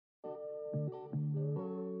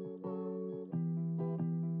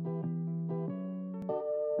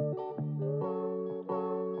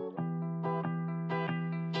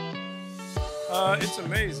It's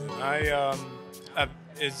amazing. I've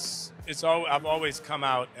always come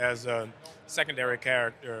out as a secondary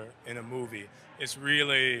character in a movie. It's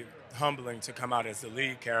really humbling to come out as the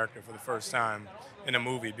lead character for the first time in a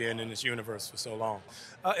movie, being in this universe for so long.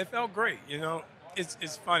 It felt great, you know.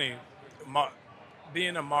 It's funny,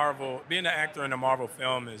 being an actor in a Marvel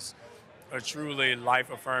film is a truly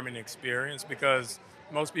life-affirming experience because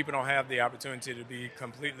most people don't have the opportunity to be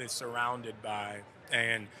completely surrounded by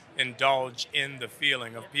and indulge in the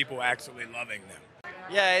feeling of people actually loving them.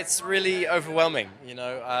 Yeah, it's really overwhelming. We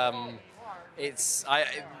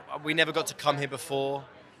never got to come here before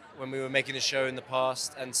when we were making the show in the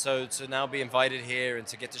past, and so to now be invited here and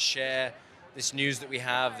to get to share this news that we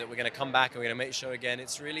have that we're going to come back and we're going to make the show again,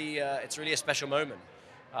 it's really a special moment.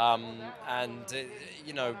 I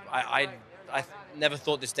never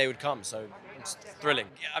thought this day would come, so it's thrilling.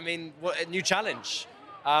 I mean, what a new challenge.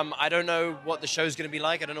 I don't know what the show's going to be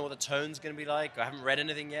like. I don't know what the tone's going to be like. I haven't read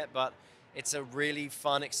anything yet, but it's a really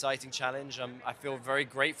fun, exciting challenge. I feel very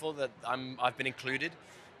grateful that I've been included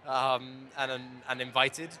and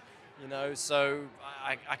invited. So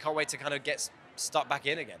I can't wait to kind of get stuck back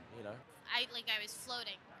in again. I was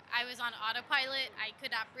floating. I was on autopilot. I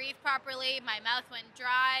could not breathe properly. My mouth went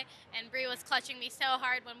dry, and Brie was clutching me so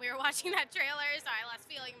hard when we were watching that trailer, so I lost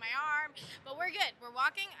feeling in my arm. But we're good. We're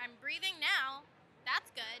walking. I'm breathing now.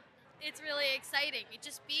 That's good. It's really exciting.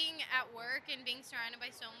 Just being at work and being surrounded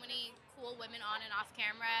by so many cool women on and off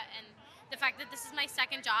camera, and the fact that this is my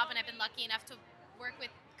second job, and I've been lucky enough to work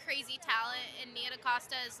with crazy talent, and Nia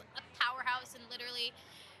DaCosta is a powerhouse and literally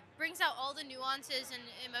brings out all the nuances and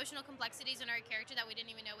emotional complexities in our character that we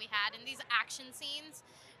didn't even know we had in these action scenes.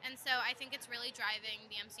 And so I think it's really driving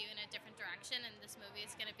the MCU in a different direction, and this movie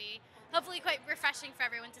is going to be hopefully quite refreshing for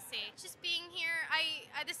everyone to see. Just being here,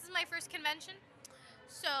 this is my first convention,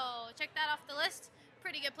 so check that off the list.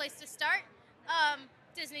 Pretty good place to start.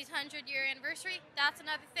 Disney's 100-year anniversary, that's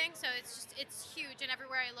another thing, so it's huge, and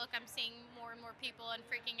everywhere I look I'm seeing more and more people and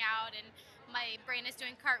freaking out, and my brain is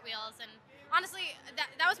doing cartwheels, and honestly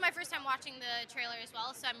that was my first time watching the trailer as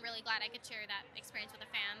well, so I'm really glad I could share that experience with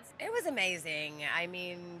the fans. It was amazing. I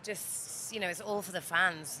mean, just, it's all for the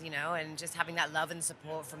fans, and just having that love and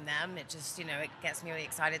support from them, it just, it gets me really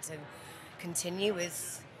excited to continue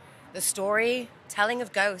with the story telling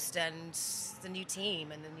of Ghost and the new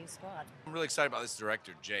team and the new squad. I'm really excited about this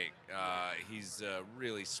director, Jake. He's a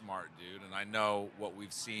really smart dude, and I know what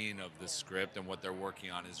we've seen of the script and what they're working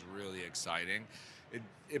on is really exciting.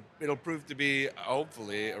 It'll prove to be,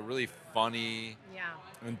 hopefully, a really funny,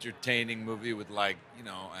 entertaining movie with a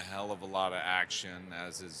hell of a lot of action,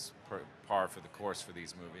 as is par for the course for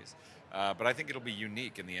these movies. But I think it'll be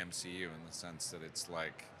unique in the MCU in the sense that it's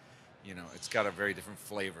it's got a very different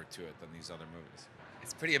flavor to it than these other movies.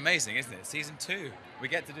 It's pretty amazing, isn't it? Season 2. We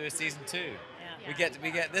get to do a season 2. Yeah. We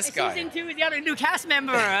get this guy. Season 2 is the other new cast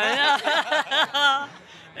member.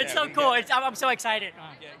 It's so cool. I'm so excited.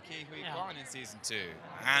 We get Ke Huy Quan in season 2,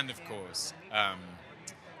 and of course,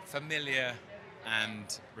 familiar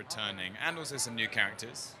and returning, and also some new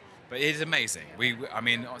characters. But it is amazing.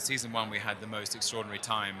 On season 1 we had the most extraordinary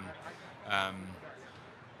time.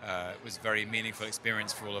 It was a very meaningful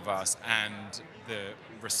experience for all of us, and the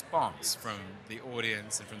response from the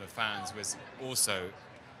audience and from the fans was also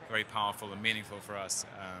very powerful and meaningful for us.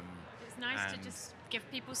 It's nice to just give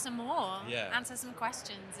people some more, answer some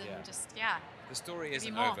questions, and The story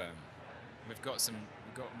isn't over. We've got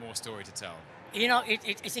more story to tell.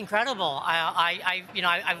 It's incredible.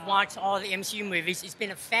 I've watched all the MCU movies. It's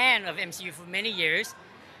been a fan of MCU for many years,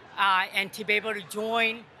 and to be able to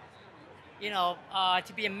join.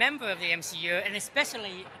 To be a member of the MCU, and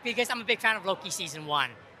especially because I'm a big fan of Loki season 1.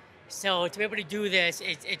 So to be able to do this,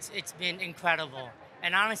 it's been incredible.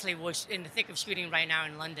 And honestly, we're in the thick of shooting right now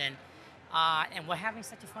in London, and we're having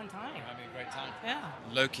such a fun time. We're having a great time. Yeah.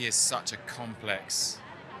 Loki is such a complex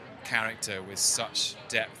character with such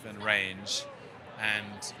depth and range,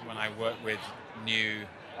 and when I work with new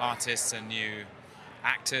artists and new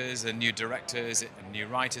actors and new directors and new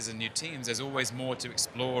writers and new teams, there's always more to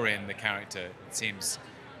explore in the character. It seems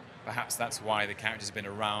perhaps that's why the character's been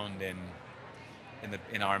around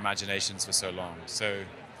in our imaginations for so long. So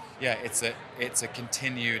it's a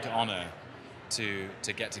continued honor to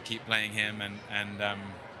get to keep playing him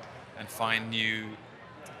and find new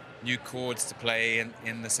chords to play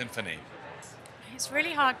in the symphony. It's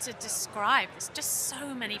really hard to describe. It's just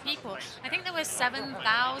so many people. I think there were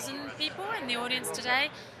 7,000 people in the audience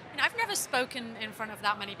today. I've never spoken in front of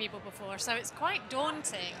that many people before, so it's quite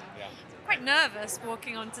daunting. Quite nervous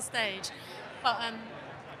walking onto stage. But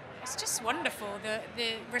it's just wonderful.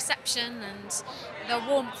 The reception and the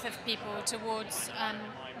warmth of people towards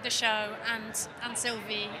the show and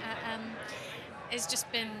Sylvie has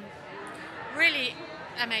just been really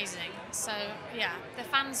amazing. So yeah, the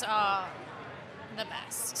fans are the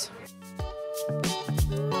best.